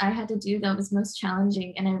things I had to do that was most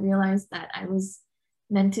challenging, and I realized that I was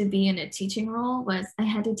meant to be in a teaching role, was I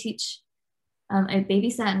had to teach, I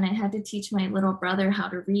babysat and I had to teach my little brother how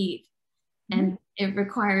to read. And it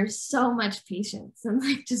requires so much patience, and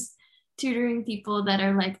like just tutoring people that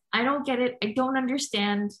are like, I don't get it, I don't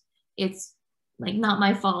understand, it's like not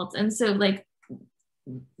my fault. And so like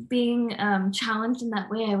being challenged in that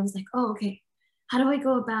way, I was like, oh, okay, how do I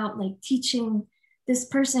go about like teaching this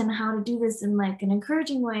person how to do this in like an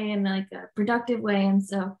encouraging way and like a productive way? And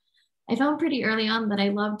so I found pretty early on that I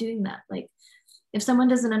love doing that. Like if someone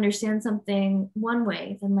doesn't understand something one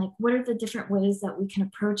way, then like, what are the different ways that we can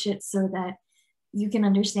approach it so that you can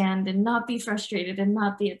understand and not be frustrated and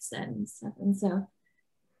not be upset and stuff. And so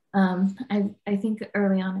I think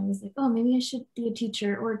early on I was like, oh, maybe I should be a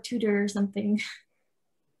teacher or a tutor or something.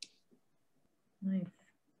 Nice.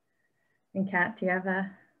 And Kat, do you have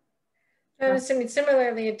a?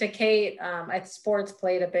 Similarly to Kate, sports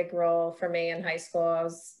played a big role for me in high school. I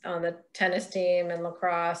was on the tennis team and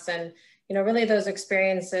lacrosse, and you know, really those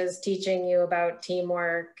experiences teaching you about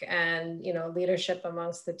teamwork and, you know, leadership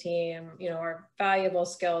amongst the team, you know, are valuable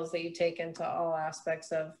skills that you take into all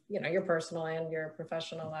aspects of, you know, your personal and your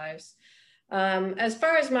professional lives. As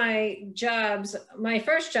far as my jobs, my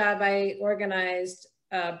first job, I organized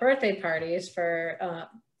birthday parties for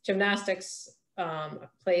gymnastics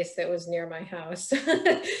place that was near my house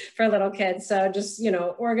for little kids. So just, you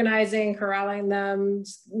know, organizing, corralling them,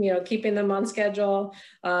 you know, keeping them on schedule.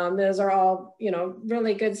 Those are all, you know,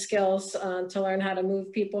 really good skills to learn how to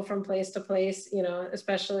move people from place to place, you know,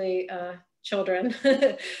 especially children.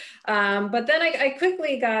 But then I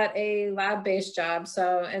quickly got a lab-based job.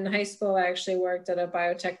 So in high school, I actually worked at a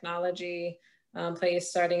biotechnology place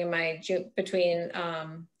starting in between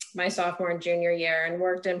my sophomore and junior year, and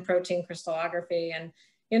worked in protein crystallography. And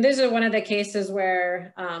you know, these are one of the cases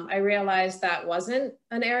where I realized that wasn't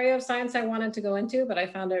an area of science I wanted to go into, but I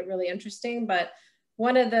found it really interesting. But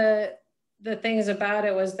one of the things about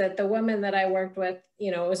it was that the women that I worked with,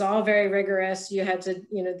 you know, it was all very rigorous. You had to,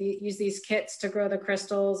 you know, use these kits to grow the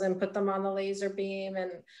crystals and put them on the laser beam,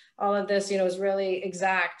 and all of this, you know, was really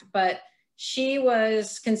exact. But she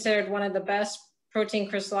was considered one of the best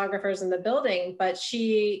protein crystallographers in the building, but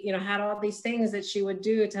she, you know, had all these things that she would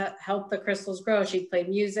do to help the crystals grow. She'd play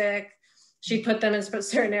music, she'd put them in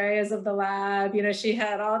certain areas of the lab. You know, she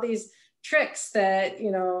had all these tricks that,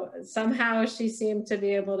 you know, somehow she seemed to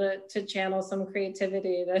be able to channel some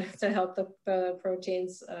creativity to help the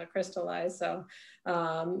proteins crystallize. So,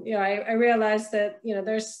 you know, I realized that, you know,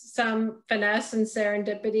 there's some finesse and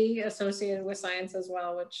serendipity associated with science as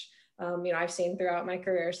well, which you know, I've seen throughout my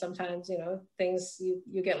career. Sometimes, you know, things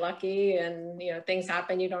you get lucky, and you know, things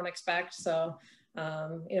happen you don't expect. So,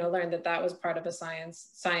 you know, learned that was part of a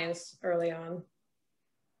science early on.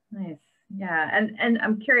 Nice, yeah. And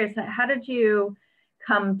I'm curious, how did you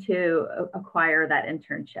come to acquire that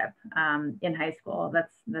internship in high school.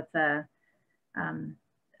 That's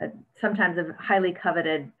sometimes a highly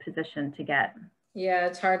coveted position to get. Yeah,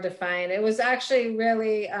 it's hard to find. It was actually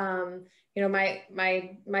really, you know,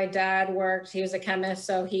 my dad worked, he was a chemist,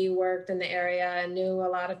 so he worked in the area and knew a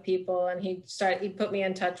lot of people, and he put me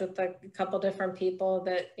in touch with a couple different people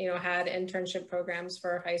that, you know, had internship programs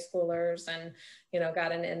for high schoolers, and, you know,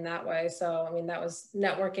 got in that way. So, I mean, that was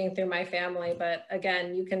networking through my family, but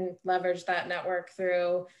again, you can leverage that network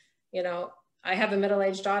through, you know, I have a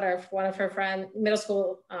middle-aged daughter, one of her friends, middle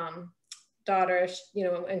school, daughter, you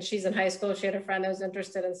know, and she's in high school. She had a friend that was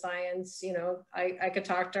interested in science. You know, I could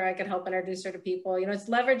talk to her, I could help introduce her to people. You know, it's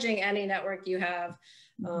leveraging any network you have,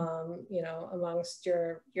 you know, amongst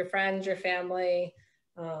your friends, your family.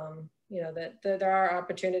 You know, that there are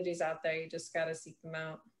opportunities out there. You just got to seek them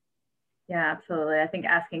out. Yeah, absolutely. I think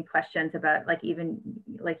asking questions about, like, even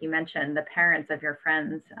like you mentioned, the parents of your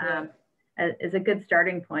friends is a good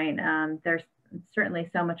starting point. There's certainly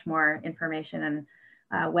so much more information and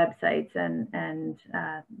websites and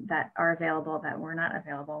that are available that were not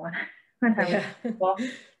available when I was in school.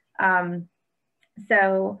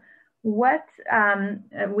 So what,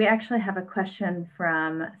 we actually have a question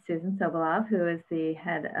from Susan Sobolov, who is the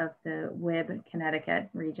head of the YWIB-Connecticut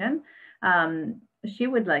region. She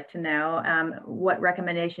would like to know what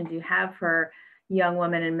recommendations you have for young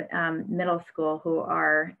women in middle school who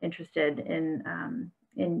are interested in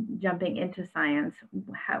jumping into science.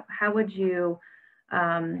 How would you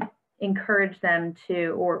encourage them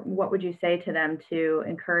to, or what would you say to them to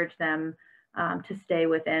encourage them to stay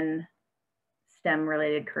within STEM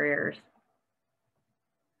related careers?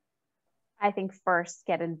 I think first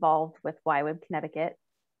get involved with YWIB-Connecticut,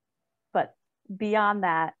 but beyond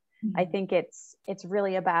that, I think it's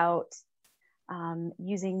really about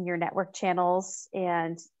using your network channels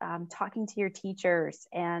and talking to your teachers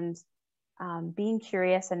and being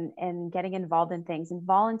curious and getting involved in things and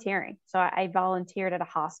volunteering. So I volunteered at a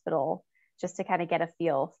hospital just to kind of get a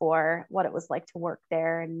feel for what it was like to work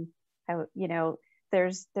there. And how, you know,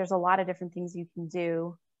 there's a lot of different things you can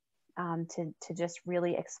do to just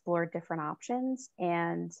really explore different options,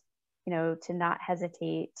 and, you know, to not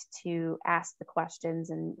hesitate to ask the questions.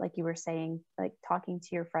 And like you were saying, like talking to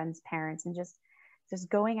your friends' parents and just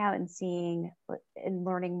going out and seeing and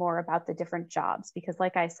learning more about the different jobs. Because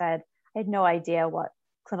like I said, I had no idea what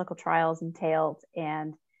clinical trials entailed,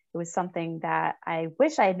 and it was something that I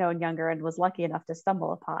wish I had known younger and was lucky enough to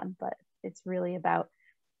stumble upon. But it's really about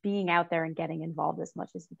being out there and getting involved as much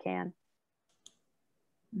as you can.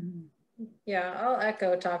 Yeah, I'll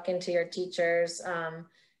echo talking to your teachers.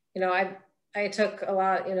 You know, I took a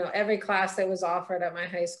lot, you know, every class that was offered at my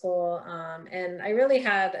high school, and I really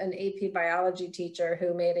had an AP biology teacher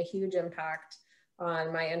who made a huge impact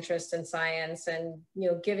on my interest in science, and, you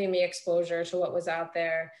know, giving me exposure to what was out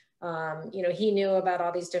there. You know, he knew about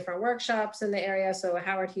all these different workshops in the area. So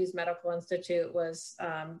Howard Hughes Medical Institute was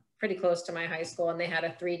pretty close to my high school, and they had a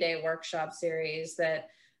 3-day workshop series that,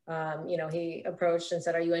 you know, he approached and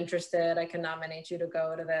said, "Are you interested? I can nominate you to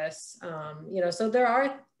go to this." You know, so there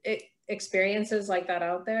are experiences like that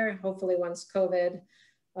out there. Hopefully once COVID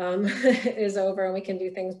is over and we can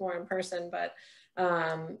do things more in person, but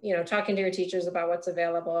you know, talking to your teachers about what's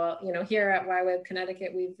available. You know, here at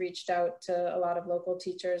YWIB-Connecticut, we've reached out to a lot of local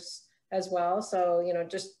teachers as well. So, you know,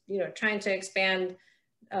 just, you know, trying to expand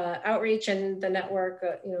outreach and the network,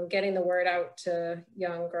 you know, getting the word out to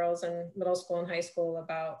young girls in middle school and high school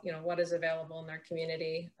about, you know, what is available in their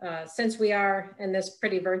community. Since we are in this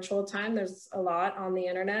pretty virtual time, there's a lot on the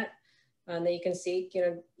internet that you can seek, you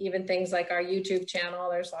know, even things like our YouTube channel.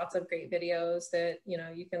 There's lots of great videos that, you know,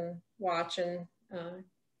 you can watch and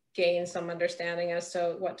gain some understanding as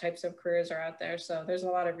to what types of careers are out there. So there's a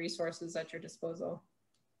lot of resources at your disposal.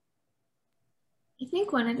 I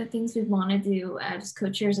think one of the things we want to do as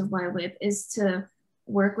co-chairs of YWIB is to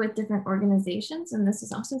work with different organizations. And this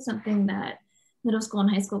is also something that middle school and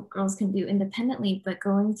high school girls can do independently, but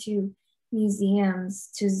going to museums,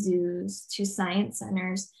 to zoos, to science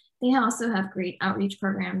centers, they also have great outreach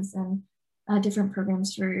programs and different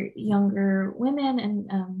programs for younger women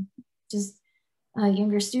and just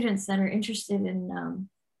younger students that are interested in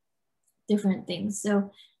different things.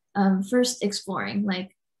 So first exploring,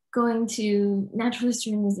 like going to Natural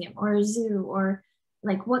History Museum or a zoo, or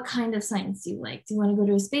like what kind of science do you like? Do you want to go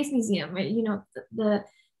to a space museum? Or, you know, the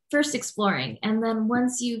first exploring. And then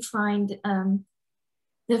once you find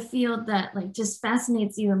the field that like just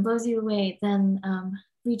fascinates you and blows you away, then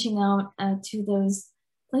reaching out to those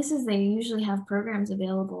places. They usually have programs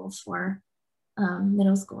available for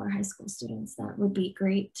middle school or high school students that would be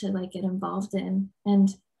great to like get involved in. And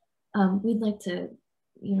we'd like to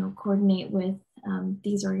coordinate with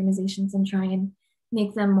these organizations and try and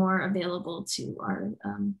make them more available to our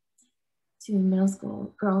to middle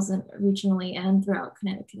school girls and regionally and throughout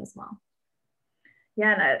Connecticut as well.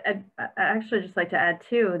 Yeah, and I actually just like to add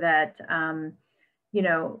too that,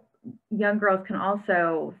 young girls can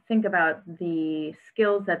also think about the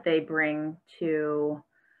skills that they bring to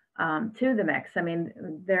the mix. I mean,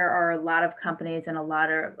 there are a lot of companies and a lot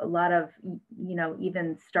of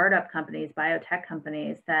even startup companies, biotech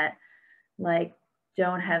companies that like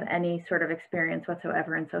don't have any sort of experience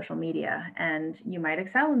whatsoever in social media, and you might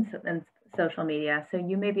excel in social media. So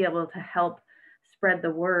you may be able to help spread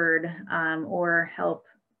the word or help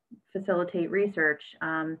facilitate research.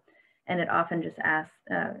 And it often just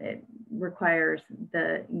it requires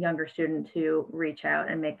the younger student to reach out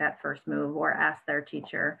and make that first move or ask their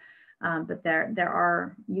teacher. But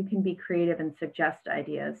you can be creative and suggest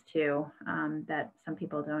ideas too that some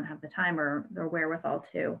people don't have the time or the wherewithal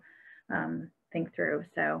to think through.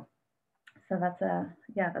 So that's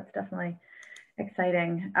that's definitely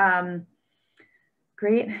exciting.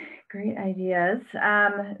 Great ideas.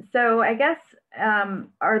 So I guess,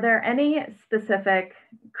 are there any specific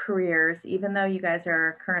careers, even though you guys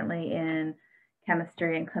are currently in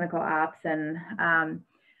chemistry and clinical ops, and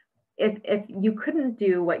if you couldn't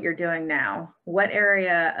do what you're doing now, what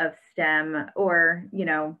area of STEM or,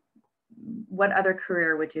 what other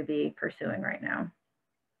career would you be pursuing right now?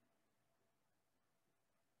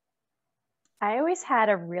 I always had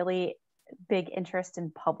a really big interest in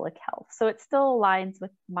public health. So it still aligns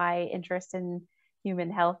with my interest in human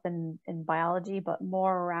health and biology, but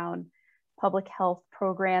more around public health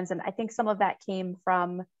programs. And I think some of that came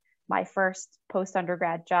from my first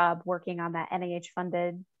post-undergrad job working on that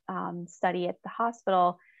NIH-funded study at the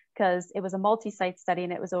hospital, because it was a multi-site study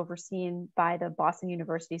and it was overseen by the Boston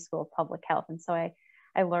University School of Public Health. And so I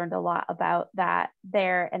learned a lot about that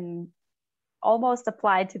there and almost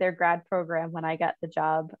applied to their grad program when I got the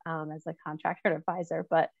job as a contractor advisor.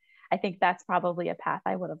 But I think that's probably a path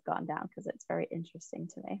I would have gone down because it's very interesting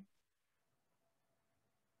to me.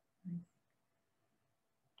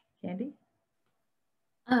 Candy?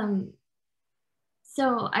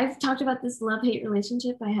 So I've talked about this love-hate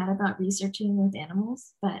relationship I had about researching with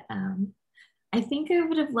animals, but I think I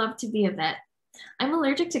would have loved to be a vet. I'm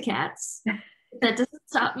allergic to cats. That doesn't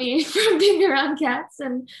stop me from being around cats.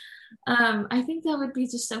 And I think that would be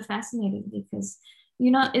just so fascinating because,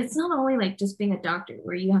 it's not only like just being a doctor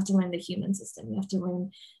where you have to learn the human system. You have to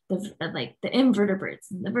learn the invertebrates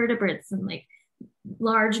and the vertebrates and like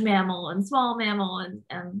large mammal and small mammal. And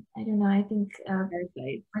I don't know, I think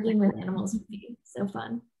working with animals would be so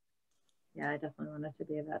fun. Yeah, I definitely wanted to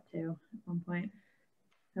be a vet too at one point.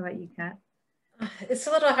 How about you, Kat? It's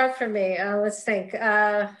a little hard for me. Let's think.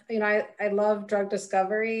 I love drug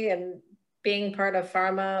discovery, and being part of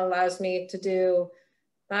pharma allows me to do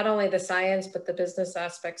not only the science, but the business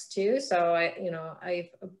aspects too. So I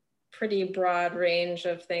have a pretty broad range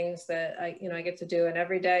of things that I get to do, and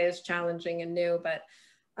every day is challenging and new. But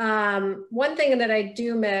one thing that I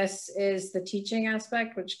do miss is the teaching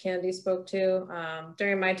aspect, which Candy spoke to.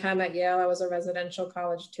 During my time at Yale, I was a residential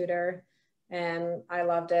college tutor, and I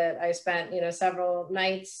loved it. I spent, several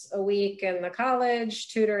nights a week in the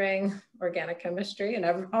college tutoring organic chemistry, and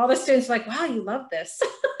all the students were like, wow, you love this.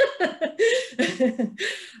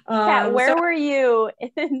 Kat, where were you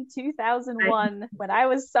in 2001 when I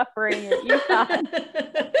was suffering at UConn?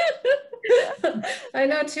 I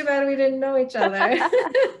know, too bad we didn't know each other.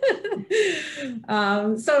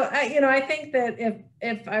 So I think that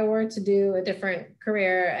if I were to do a different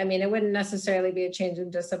career, I mean, it wouldn't necessarily be a change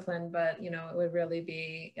in discipline, but, it would really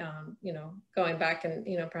be, going back and,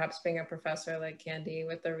 perhaps being a professor like Candy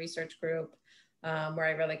with the research group, where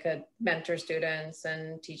I really could mentor students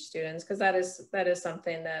and teach students, because that is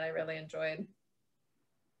something that I really enjoyed.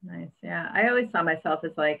 Nice. Yeah. I always saw myself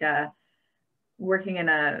as like working in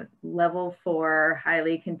a level 4,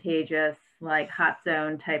 highly contagious, like hot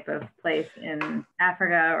zone type of place in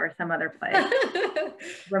Africa or some other place,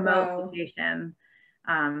 remote location.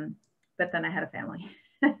 But then I had a family.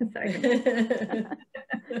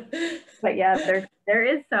 But yeah, there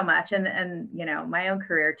is so much, and my own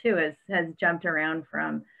career too has jumped around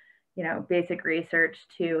from basic research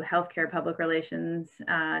to healthcare public relations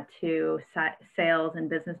to sales and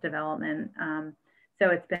business development. So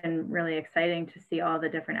it's been really exciting to see all the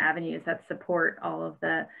different avenues that support all of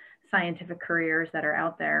the scientific careers that are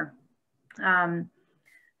out there.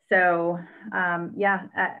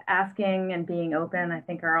 Asking and being open, I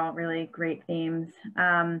think, are all really great themes.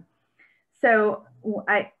 So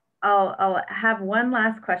I'll have one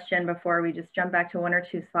last question before we just jump back to 1 or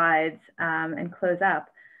 2 slides and close up.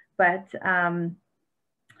 But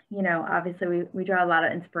you know, obviously we draw a lot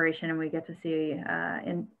of inspiration, and we get to see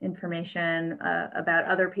information about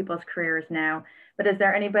other people's careers now. But is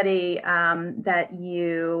there anybody that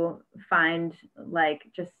you find like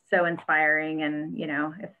just so inspiring, and, you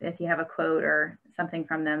know, if you have a quote or something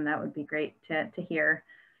from them, that would be great to hear,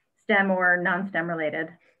 STEM or non-STEM related.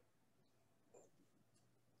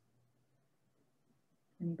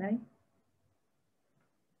 Anybody?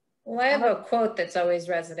 Well, I have a quote that's always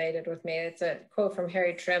resonated with me. It's a quote from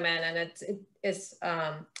Harry Truman, and it is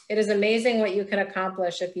amazing what you can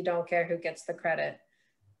accomplish if you don't care who gets the credit.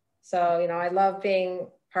 So, you know, I love being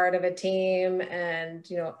part of a team, and,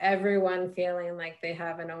 you know, everyone feeling like they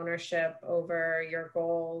have an ownership over your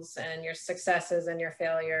goals and your successes and your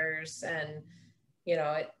failures, and, you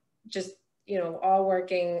know, it just, you know, all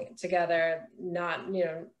working together, not, you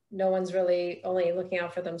know, no one's really only looking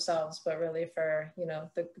out for themselves, but really for, you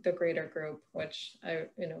know, the greater group, which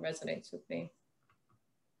you know, resonates with me.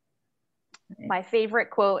 My favorite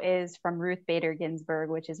quote is from Ruth Bader Ginsburg,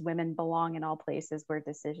 which is, "Women belong in all places where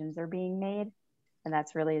decisions are being made." And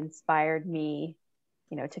that's really inspired me,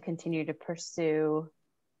 you know, to continue to pursue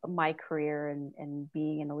my career and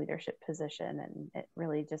being in a leadership position. And it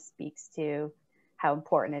really just speaks to how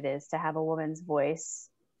important it is to have a woman's voice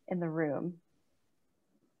in the room.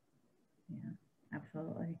 Yeah,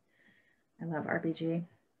 absolutely. I love RBG.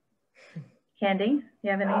 Candy, do you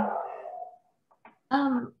have any?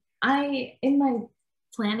 In my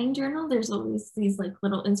planning journal, there's always these like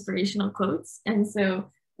little inspirational quotes. And so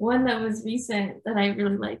one that was recent that I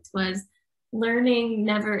really liked was, "Learning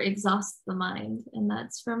never exhausts the mind." And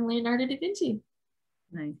that's from Leonardo da Vinci.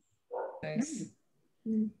 Nice. Nice.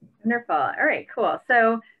 Wonderful. All right, cool.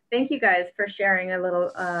 So thank you guys for sharing a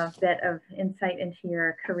little bit of insight into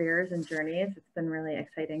your careers and journeys. It's been really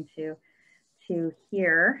exciting to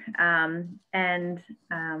hear. You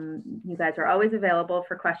guys are always available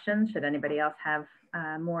for questions should anybody else have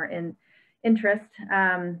more interest.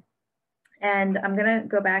 And I'm going to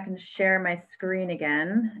go back and share my screen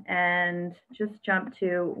again and just jump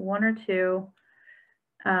to one or two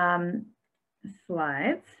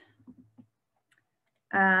slides.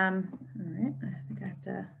 All right, I think I have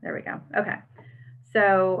to, there we go. Okay.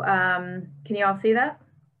 So can you all see that?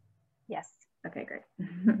 Yes. Okay, great.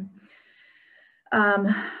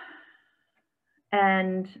 And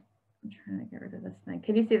I'm trying to get rid of this thing.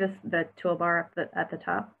 Can you see this, the toolbar up at the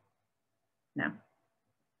top? No.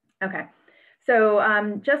 Okay. So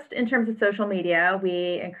just in terms of social media,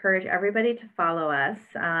 we encourage everybody to follow us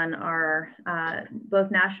on our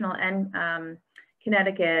both national and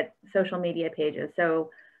Connecticut social media pages.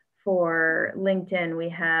 So for LinkedIn, we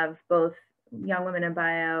have both Young Women in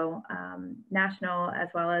Bio National as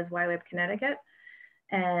well as YWIB-Connecticut,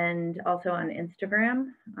 and also on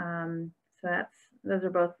Instagram. So those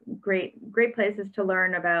are both great places to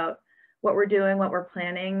learn about what we're doing, what we're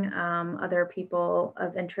planning, other people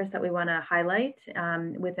of interest that we want to highlight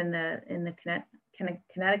within the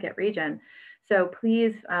Connecticut region. So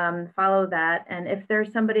please follow that. And if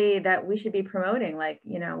there's somebody that we should be promoting, like,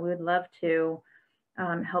 you know, we would love to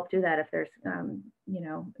help do that. If there's, you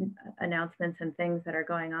know, announcements and things that are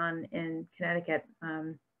going on in Connecticut,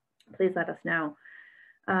 please let us know.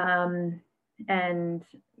 And,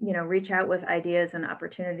 you know, reach out with ideas and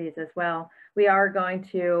opportunities as well. We are going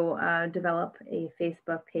to develop a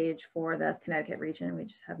Facebook page for the Connecticut region. We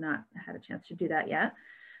just have not had a chance to do that yet.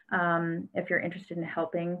 If you're interested in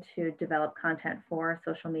helping to develop content for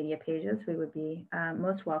social media pages, we would be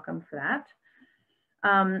most welcome for that.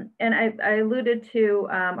 And I alluded to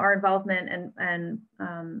our involvement, and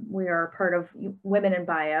we are part of Women in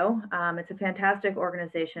Bio. It's a fantastic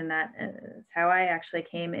organization. That is how I actually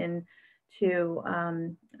came in to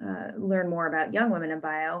learn more about Young Women in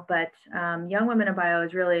Bio. But Young Women in Bio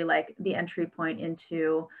is really like the entry point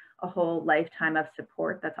into a whole lifetime of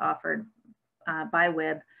support that's offered by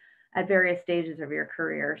WIB at various stages of your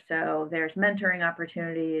career. So there's mentoring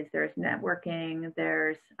opportunities, there's networking,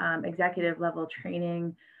 there's executive level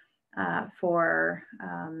training for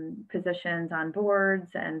positions on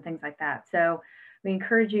boards and things like that. So we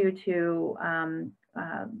encourage you to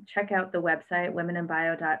check out the website,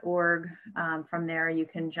 womeninbio.org. From there, you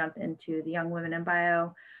can jump into the Young Women in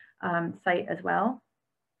Bio site as well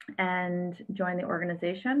and join the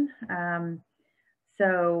organization.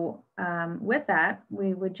 So with that,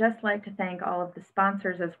 we would just like to thank all of the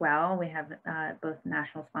sponsors as well. We have both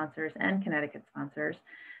national sponsors and Connecticut sponsors.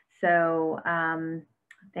 So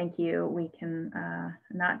thank you. We can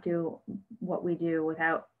not do what we do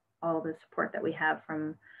without all the support that we have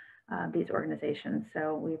from these organizations.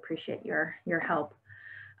 So we appreciate your help.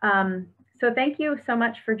 So thank you so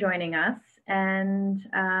much for joining us. and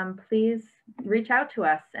please reach out to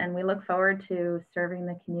us, and we look forward to serving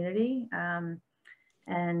the community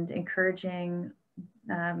and encouraging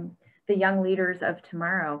the young leaders of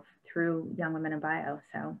tomorrow through Young Women in Bio.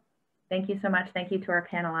 So thank you so much. Thank you to our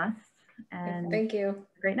panelists. And thank you.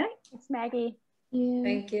 Great night. Thanks, Maggie. Yeah.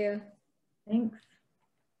 Thank you. Thanks.